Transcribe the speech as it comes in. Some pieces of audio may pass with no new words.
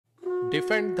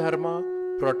Defend Dharma,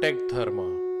 protect Dharma.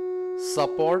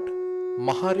 Support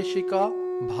Maharishikaa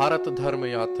Bharat Dharma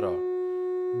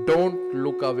Yatra. Don't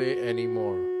look away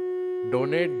anymore.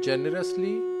 Donate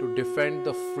generously to defend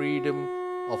the freedom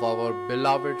of our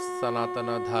beloved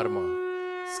Sanatana Dharma.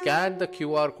 Scan the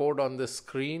QR code on the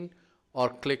screen or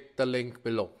click the link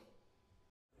below.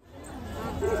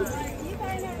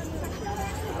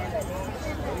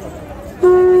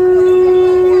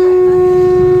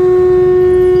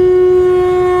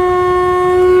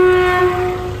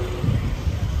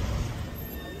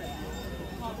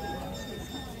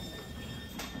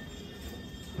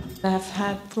 I have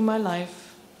had through my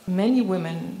life many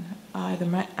women, either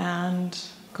my aunt,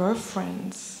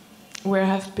 girlfriends, where I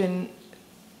have been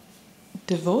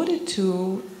devoted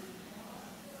to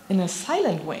in a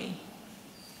silent way.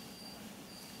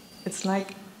 It's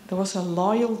like there was a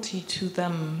loyalty to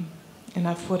them and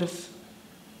I would have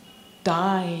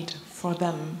died for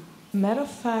them. Matter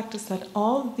of fact is that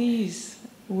all these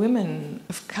women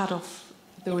have cut off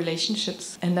the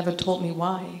relationships and never told me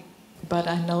why. But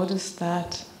I noticed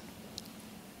that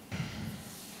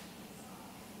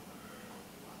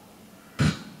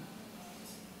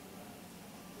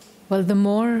well, the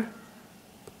more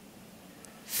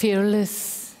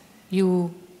fearless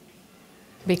you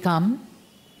become,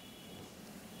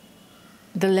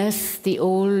 the less the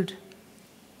old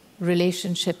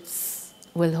relationships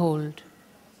will hold.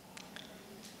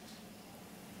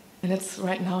 And it's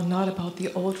right now not about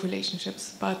the old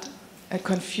relationships, but a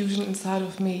confusion inside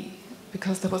of me,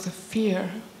 because there was a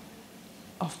fear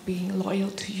of being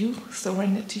loyal to you,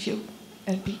 surrendered to you,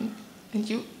 and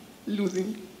you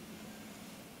losing.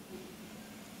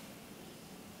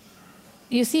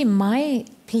 You see, my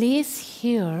place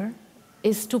here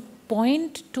is to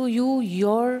point to you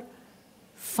your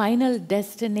final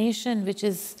destination, which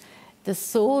is the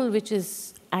soul, which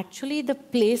is actually the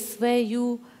place where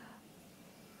you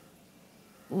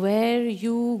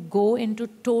go into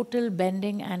total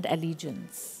bending and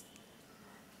allegiance.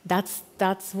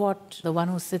 That's what the one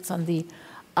who sits on the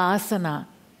asana,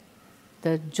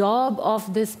 the job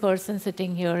of this person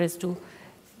sitting here is to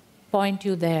point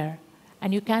you there.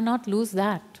 And you cannot lose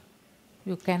that.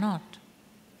 You cannot.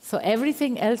 So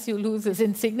everything else you lose is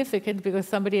insignificant because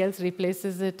somebody else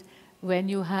replaces it when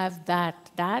you have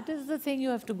that. That is the thing you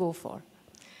have to go for.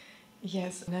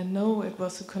 Yes, and I know it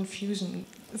was a confusion.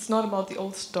 It's not about the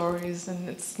old stories, and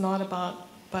it's not about,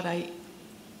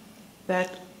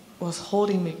 that was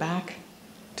holding me back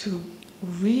to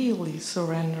really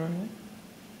surrender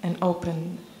and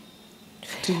open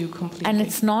to you completely. And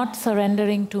it's not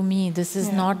surrendering to me. This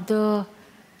is not the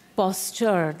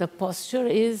posture. The posture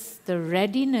is the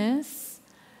readiness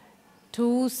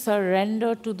to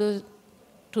surrender to the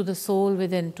soul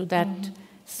within, to that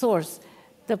source.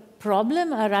 The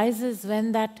problem arises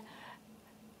when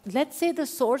let's say the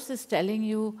source is telling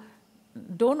you,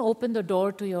 don't open the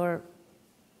door to your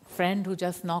friend who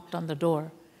just knocked on the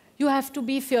door. You have to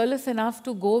be fearless enough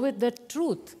to go with the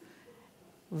truth.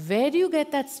 Where do you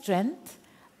get that strength?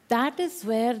 That is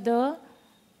where the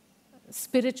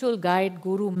spiritual guide,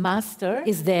 guru, master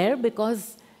is there,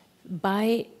 because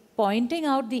by pointing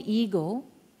out the ego,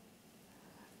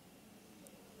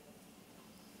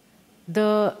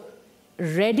 the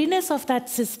readiness of that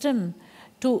system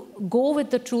to go with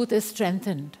the truth is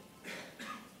strengthened.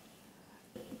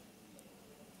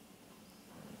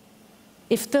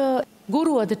 If the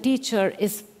guru or the teacher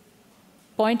is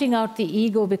pointing out the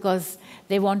ego because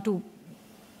they want to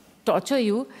torture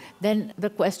you, then the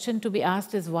question to be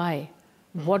asked is why?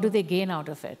 What do they gain out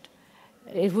of it?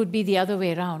 It would be the other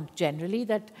way around, generally,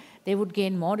 that they would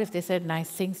gain more if they said nice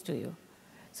things to you.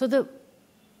 So the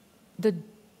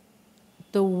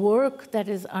work that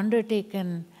is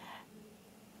undertaken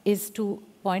is to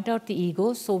point out the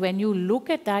ego. So when you look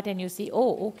at that and you see,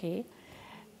 oh, okay,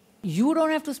 you don't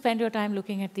have to spend your time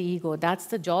looking at the ego. That's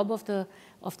the job of the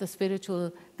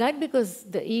spiritual guide, because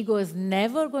the ego is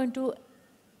never going to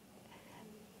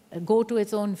go to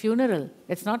its own funeral.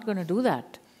 It's not going to do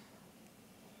that.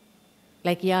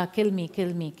 Like, yeah, kill me,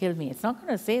 kill me, kill me. It's not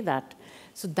going to say that.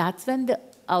 So that's when the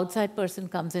outside person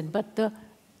comes in. But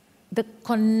the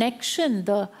connection,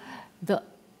 the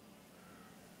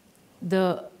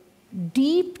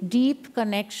deep, deep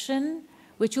connection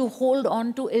which you hold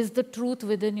on to is the truth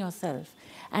within yourself.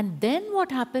 And then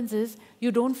what happens is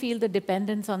you don't feel the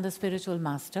dependence on the spiritual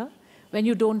master. When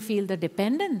you don't feel the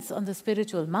dependence on the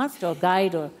spiritual master or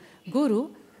guide or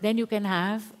guru, then you can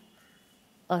have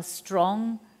a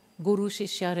strong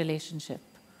Guru-shishya relationship.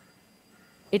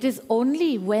 It is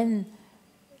only when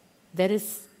there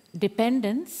is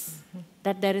dependence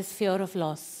that there is fear of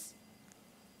loss.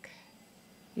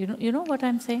 You know what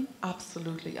I'm saying?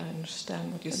 Absolutely, I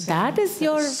understand what you're saying. That is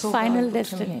your final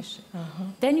destination.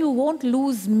 Then you won't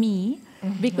lose me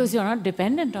because you're not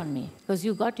dependent on me, because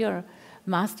you got your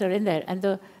master in there. And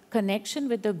the connection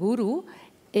with the guru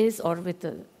is, or with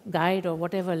the guide, or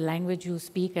whatever language you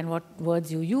speak and what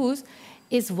words you use,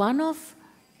 is one of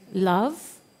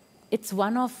love. It's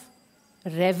one of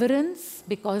reverence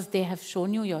because they have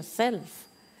shown you yourself.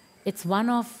 It's one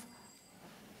of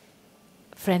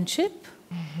friendship.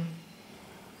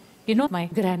 You know, my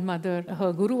grandmother,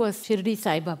 her guru was Shirdi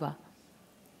Sai Baba.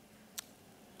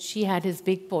 She had his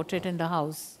big portrait in the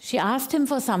house. She asked him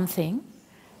for something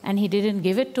and he didn't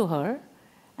give it to her.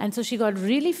 And so she got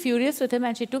really furious with him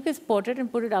and she took his portrait and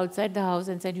put it outside the house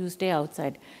and said, "You stay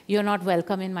outside. You're not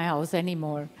welcome in my house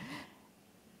anymore."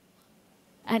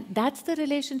 And that's the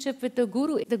relationship with the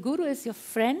guru. The guru is your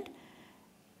friend.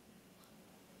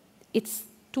 It's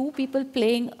two people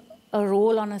playing a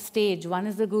role on a stage. One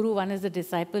is the guru, one is the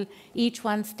disciple. Each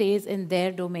one stays in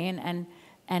their domain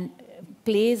and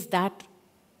plays that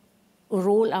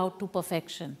role out to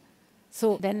perfection.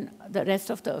 So then the rest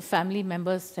of the family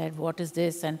members said, "What is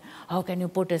this? And how can you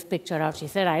put his picture out?" She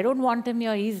said, "I don't want him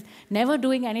here. He's never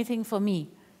doing anything for me.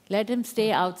 Let him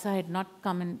stay outside, not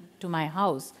come into my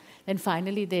house." Then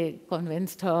finally they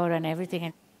convinced her and everything.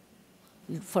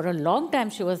 And for a long time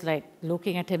she was like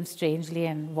looking at him strangely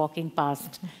and walking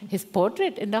past his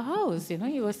portrait in the house. You know,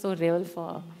 he was so real for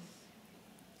her.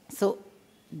 So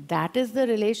that is the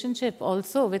relationship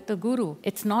also with the guru.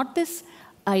 It's not this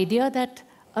idea that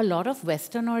a lot of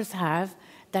Westerners have,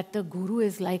 that the guru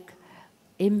is like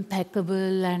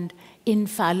impeccable and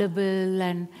infallible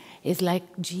and is like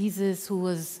Jesus who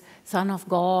was Son of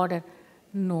God.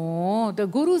 No, the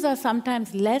gurus are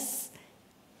sometimes less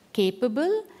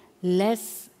capable,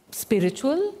 less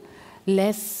spiritual,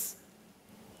 less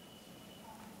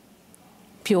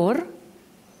pure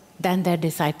than their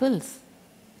disciples.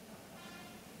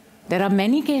 There are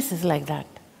many cases like that,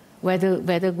 where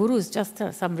the guru is just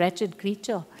some wretched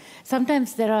creature.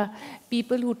 Sometimes there are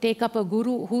people who take up a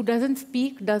guru who doesn't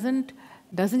speak, doesn't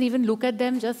even look at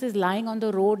them, just is lying on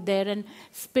the road there and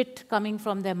spit coming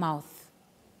from their mouth.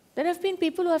 There have been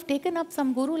people who have taken up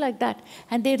some guru like that,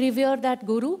 and they revere that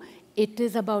guru. It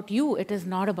is about you, it is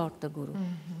not about the guru.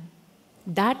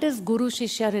 That is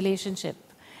Guru-shishya relationship,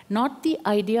 not the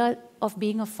idea of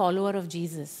being a follower of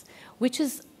Jesus, which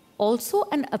is also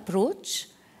an approach,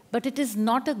 but it is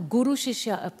not a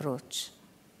Guru-shishya approach.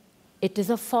 It is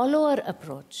a follower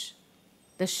approach,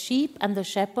 the sheep and the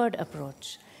shepherd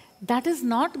approach. That is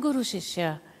not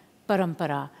Guru-shishya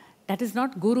parampara. That is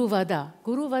not Guru-vada.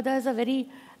 Guru-vada is a very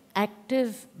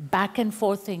active back and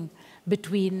forth thing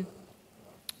between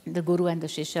the guru and the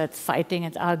shishya. It's fighting,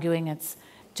 it's arguing, it's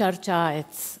charcha,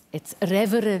 it's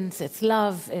reverence, it's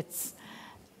love, it's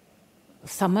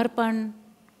samarpan.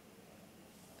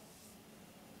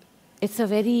 It's a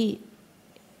very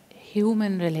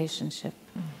human relationship.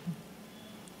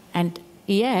 And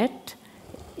yet,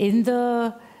 in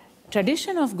the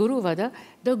tradition of Guru-vada,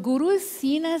 the guru is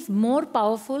seen as more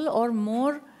powerful or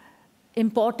more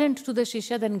important to the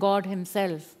shishya than God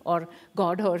himself, or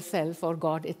God herself, or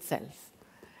God itself.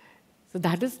 So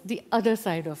that is the other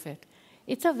side of it.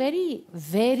 It's a very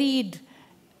varied,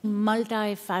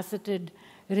 multifaceted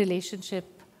relationship,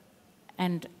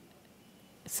 and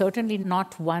certainly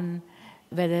not one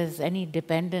where there's any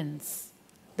dependence.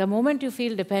 The moment you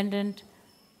feel dependent,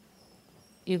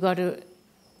 you got to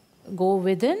go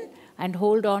within and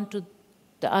hold on to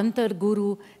the Antar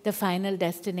Guru, the final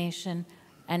destination,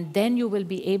 and then you will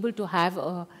be able to have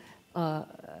a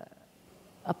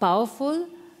powerful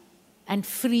and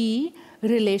free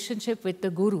relationship with the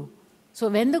Guru. So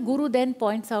when the Guru then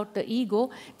points out the ego,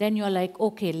 then you're like,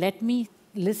 okay, let me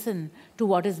listen to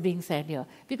what is being said here.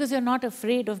 Because you're not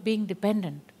afraid of being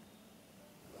dependent.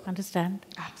 Understand?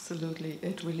 Absolutely.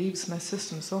 It relieves my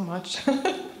system so much.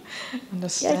 Yeah,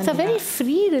 it's a very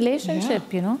free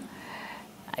relationship, you know.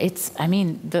 It's, I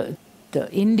mean, the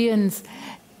Indians,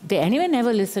 they anyway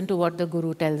never listen to what the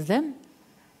Guru tells them.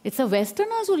 It's the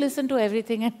Westerners who listen to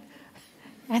everything.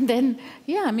 And then,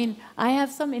 yeah, I mean, I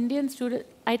have some Indian students,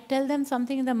 I tell them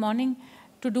something in the morning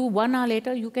to do 1 hour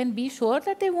later, you can be sure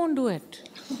that they won't do it.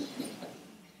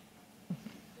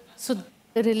 So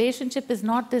the relationship is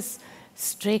not this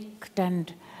strict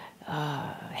and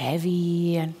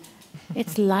heavy, and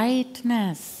it's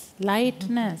lightness.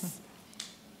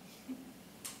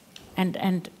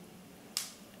 And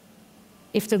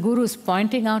if the Guru is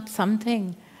pointing out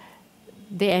something,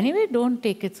 they anyway don't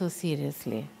take it so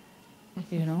seriously,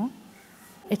 you know.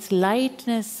 It's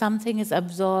lightness, something is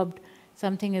absorbed,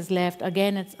 something is left,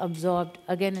 again it's absorbed,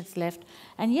 again it's left.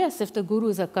 And yes, if the guru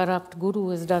is a corrupt guru who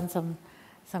has done some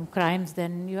crimes,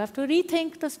 then you have to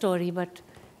rethink the story, but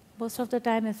most of the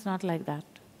time it's not like that.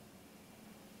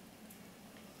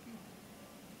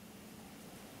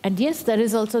 And yes, there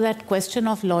is also that question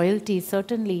of loyalty,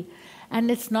 certainly. And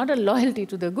it's not a loyalty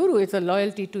to the guru, it's a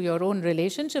loyalty to your own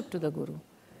relationship to the guru.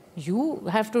 You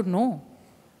have to know.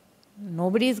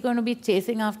 Nobody is going to be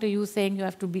chasing after you saying you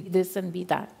have to be this and be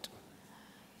that.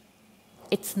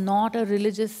 It's not a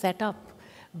religious setup.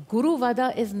 Guru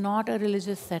Vada is not a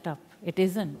religious setup. It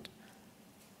isn't.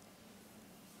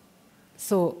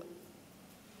 So,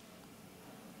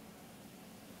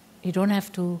 you don't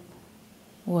have to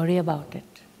worry about it.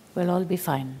 We'll all be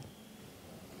fine.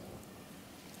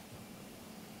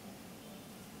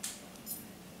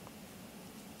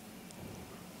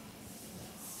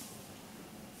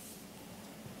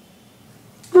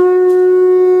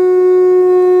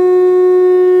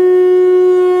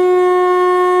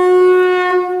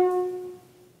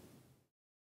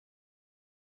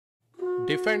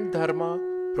 Defend Dharma,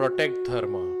 protect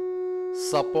Dharma.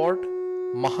 Support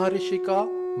Maharishikaa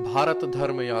Bharat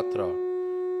Dharma Yatra.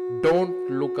 Don't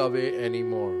look away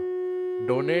anymore.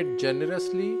 Donate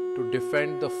generously to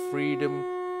defend the freedom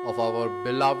of our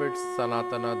beloved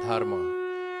Sanatana Dharma.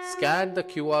 Scan the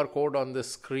QR code on the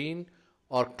screen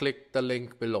or click the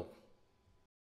link below.